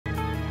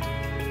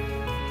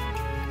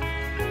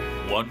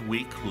1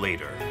 week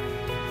later.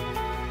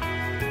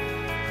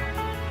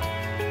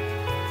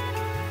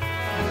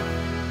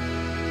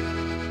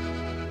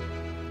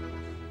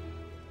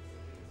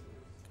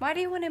 Why do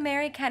you want to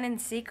marry Ken in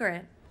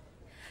secret?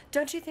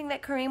 Don't you think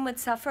that Kareem would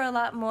suffer a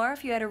lot more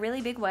if you had a really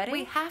big wedding?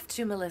 We have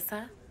to,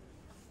 Melissa.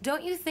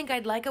 Don't you think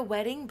I'd like a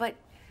wedding, but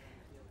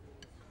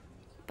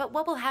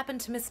what will happen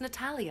to Miss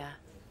Natalia?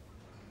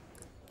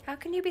 How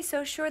can you be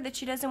so sure that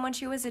she doesn't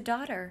want you as a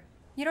daughter?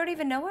 You don't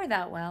even know her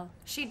that well.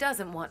 She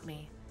doesn't want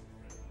me.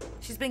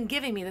 She's been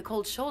giving me the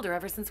cold shoulder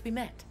ever since we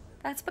met.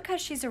 That's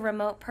because she's a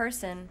remote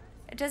person.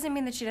 It doesn't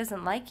mean that she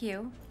doesn't like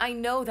you. I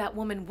know that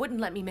woman wouldn't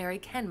let me marry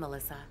Ken,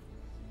 Melissa.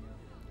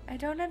 I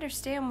don't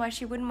understand why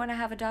she wouldn't want to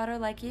have a daughter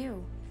like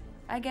you.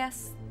 I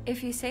guess,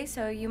 if you say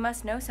so, you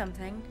must know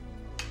something.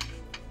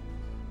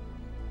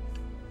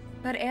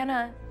 But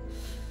Anna,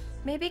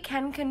 maybe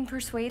Ken can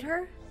persuade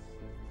her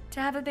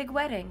to have a big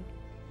wedding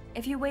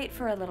if you wait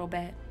for a little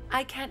bit.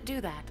 I can't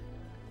do that.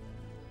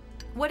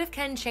 What if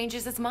Ken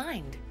changes his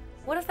mind?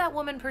 What if that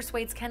woman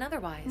persuades Ken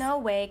otherwise? No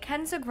way,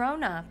 Ken's a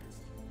grown-up.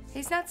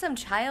 He's not some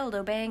child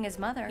obeying his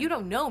mother. You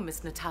don't know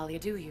Miss Natalia,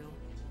 do you?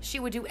 She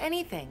would do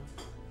anything.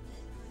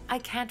 I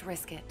can't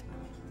risk it.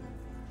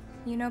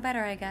 You know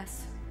better, I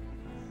guess.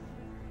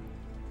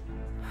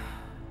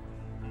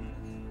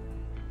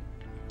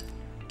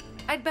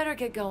 I'd better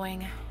get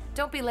going.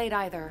 Don't be late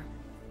either.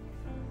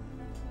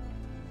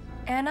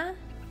 Anna?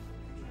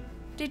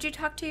 Did you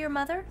talk to your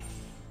mother?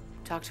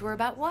 Talk to her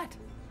about what?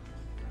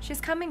 She's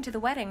coming to the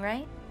wedding,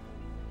 right?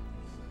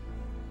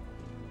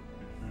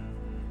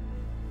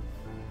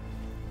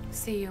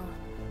 See you.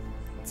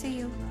 See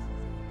you.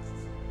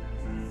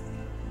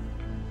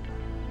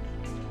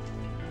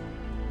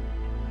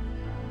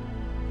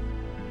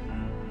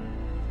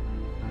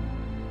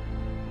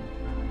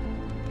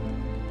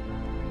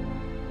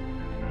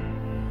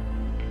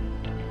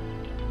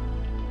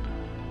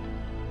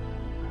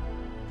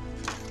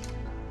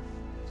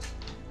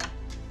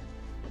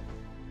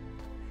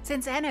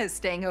 Since Anna is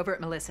staying over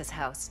at Melissa's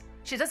house,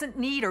 she doesn't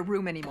need her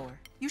room anymore.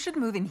 You should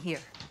move in here.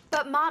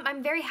 But Mom,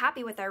 I'm very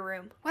happy with our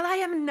room. Well, I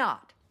am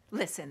not.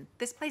 Listen,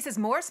 this place is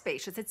more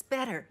spacious. It's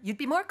better. You'd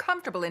be more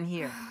comfortable in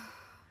here.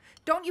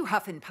 Don't you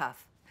huff and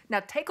puff.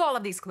 Now take all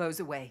of these clothes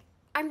away.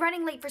 I'm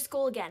running late for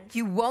school again.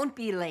 You won't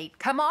be late.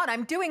 Come on,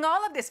 I'm doing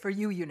all of this for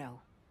you, you know.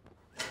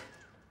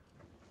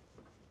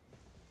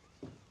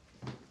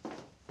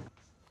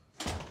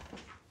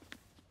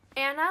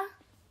 Anna?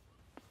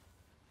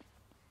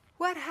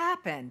 What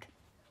happened?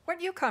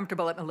 Weren't you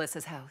comfortable at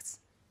Melissa's house?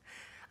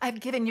 I've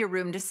given your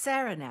room to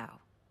Sarah now,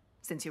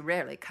 since you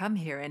rarely come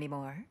here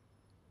anymore.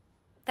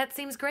 That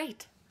seems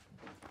great.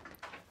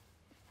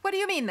 What do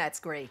you mean that's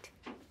great?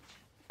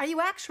 Are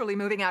you actually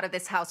moving out of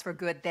this house for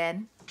good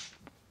then?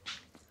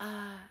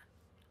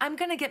 I'm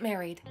gonna get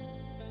married.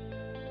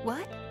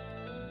 What?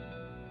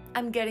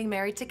 I'm getting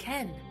married to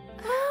Ken.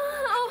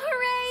 Oh,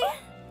 hooray!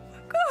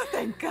 Oh,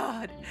 thank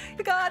God.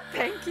 God,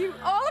 thank you.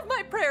 All of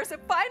my prayers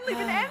have finally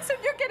been answered.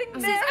 You're getting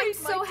Sis, married, I'm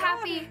so my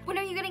happy. daughter. When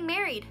are you getting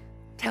married?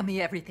 Tell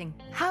me everything.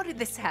 How did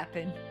this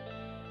happen?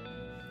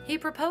 He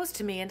proposed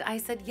to me and I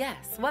said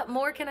yes. What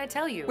more can I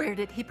tell you? Where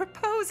did he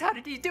propose? How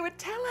did he do it?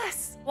 Tell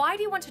us. Why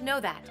do you want to know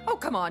that? Oh,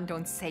 come on,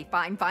 don't say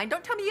fine, fine.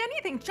 Don't tell me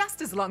anything,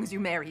 just as long as you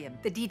marry him.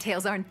 The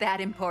details aren't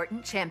that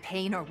important,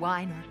 champagne or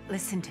wine or...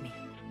 Listen to me.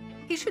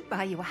 He should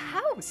buy you a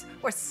house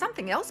or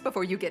something else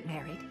before you get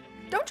married.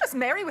 Don't just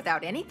marry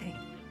without anything.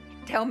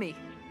 Tell me,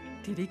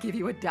 did he give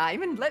you a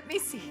diamond? Let me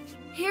see.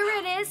 Here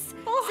it is.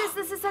 Oh. Sis,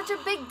 this is such a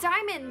big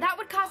diamond. That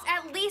would cost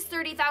at least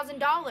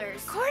 $30,000.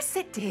 Of course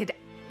it did.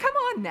 Come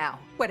on now.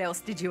 What else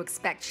did you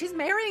expect? She's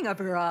marrying a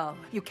Vural.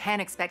 You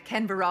can't expect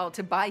Ken Vural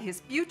to buy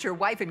his future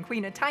wife and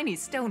queen a tiny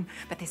stone.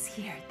 But this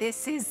here,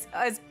 this is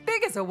as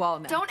big as a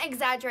walnut. Don't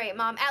exaggerate,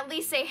 Mom. At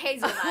least say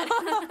hazelnut.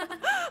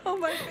 Oh,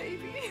 my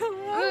baby.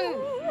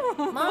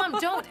 Mom,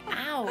 don't.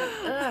 Ow.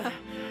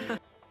 Ugh.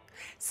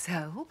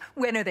 So,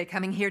 when are they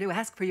coming here to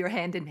ask for your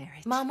hand in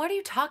marriage? Mom, what are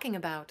you talking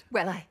about?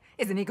 Well,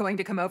 isn't he going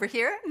to come over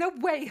here? No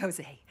way,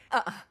 Jose.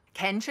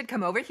 Ken should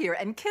come over here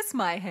and kiss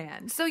my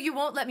hand. So you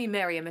won't let me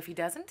marry him if he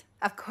doesn't?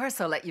 Of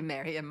course I'll let you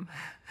marry him,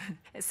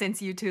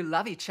 since you two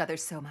love each other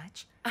so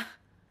much.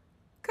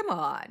 Come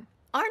on.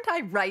 Aren't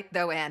I right,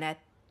 though, Anna?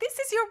 This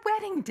is your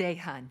wedding day,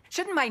 hon.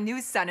 Shouldn't my new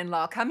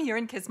son-in-law come here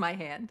and kiss my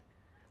hand?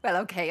 Well,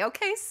 okay,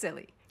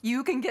 silly.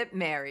 You can get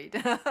married.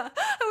 I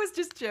was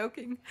just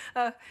joking.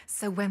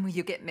 So when will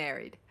you get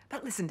married?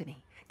 But listen to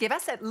me. Give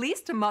us at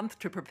least a month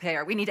to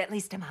prepare. We need at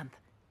least a month.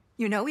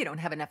 You know we don't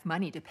have enough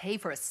money to pay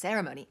for a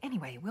ceremony.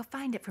 Anyway, we'll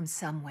find it from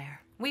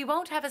somewhere. We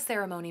won't have a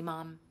ceremony,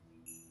 Mom.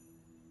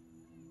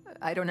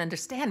 I don't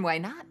understand. Why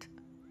not?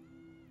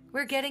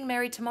 We're getting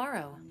married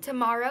tomorrow.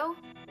 Tomorrow?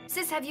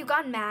 Sis, have you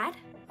gone mad?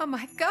 Oh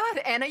my God,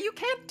 Anna, you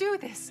can't do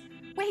this.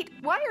 Wait,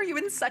 why are you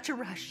in such a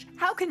rush?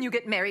 How can you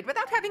get married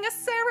without having a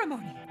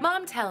ceremony?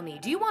 Mom, tell me,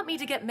 do you want me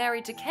to get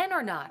married to Ken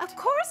or not? Of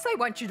course I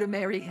want you to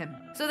marry him.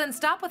 So then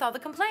stop with all the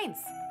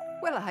complaints.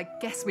 Well, I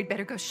guess we'd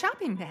better go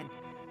shopping then.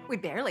 We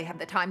barely have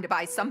the time to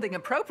buy something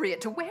appropriate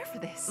to wear for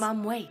this.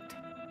 Mom, wait.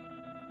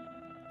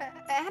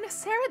 Anna,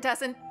 Sarah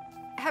doesn't...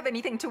 have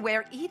anything to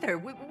wear either.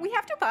 We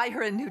have to buy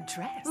her a new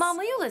dress. Mom,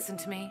 will you listen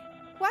to me?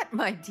 What,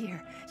 my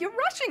dear? You're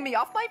rushing me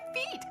off my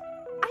feet.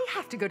 I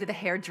have to go to the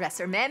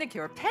hairdresser,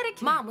 manicure,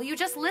 pedicure. Mom, will you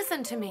just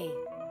listen to me?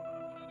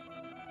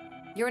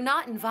 You're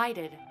not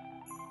invited.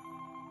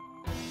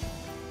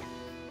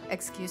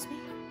 Excuse me?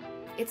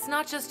 It's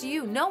not just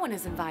you. No one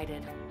is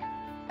invited.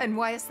 And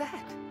why is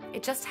that?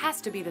 It just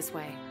has to be this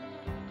way.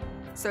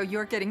 So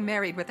you're getting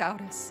married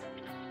without us?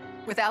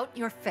 Without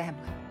your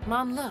family?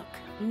 Mom, look.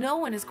 No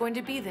one is going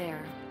to be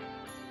there.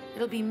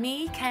 It'll be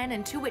me, Ken,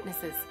 and 2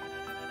 witnesses.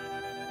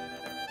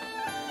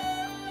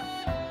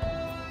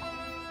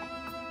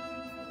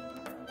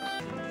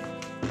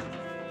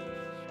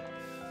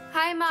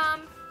 Hi,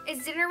 Mom.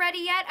 Is dinner ready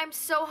yet? I'm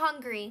so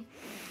hungry.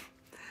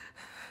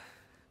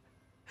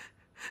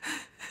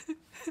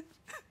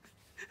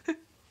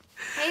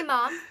 Hey,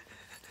 Mom.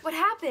 What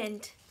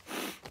happened?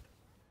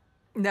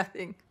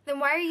 Nothing. Then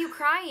why are you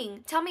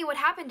crying? Tell me what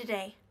happened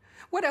today.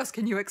 What else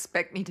can you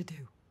expect me to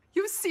do?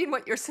 You've seen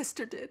what your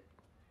sister did.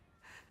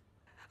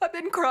 I've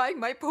been crying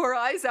my poor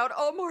eyes out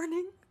all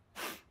morning.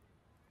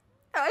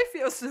 I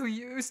feel so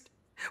used,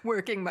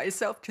 working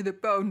myself to the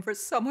bone for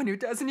someone who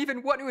doesn't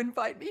even want to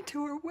invite me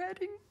to her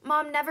wedding.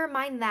 Mom, never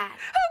mind that.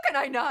 How can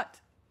I not?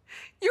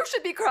 You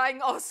should be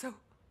crying also.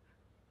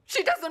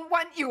 She doesn't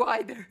want you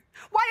either.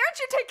 Why aren't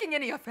you taking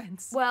any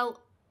offense?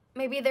 Well,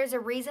 maybe there's a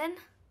reason?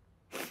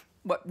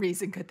 What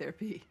reason could there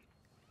be?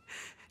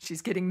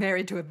 She's getting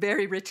married to a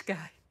very rich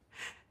guy,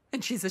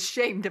 and she's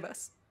ashamed of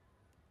us.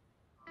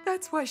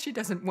 That's why she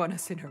doesn't want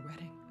us in her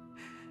wedding.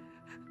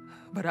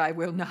 But I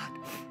will not.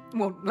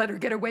 Won't let her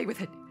get away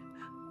with it.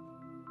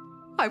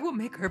 I will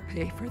make her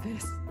pay for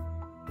this.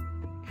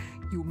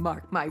 You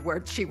mark my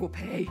words, she will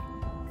pay.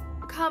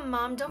 Come,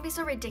 Mom, don't be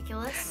so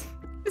ridiculous.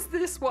 Is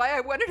this why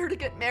I wanted her to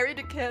get married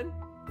to Ken?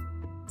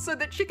 So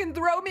that she can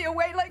throw me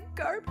away like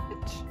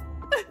garbage?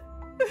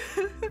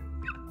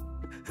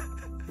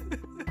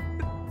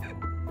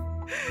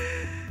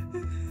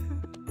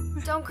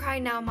 Don't cry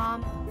now,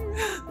 Mom.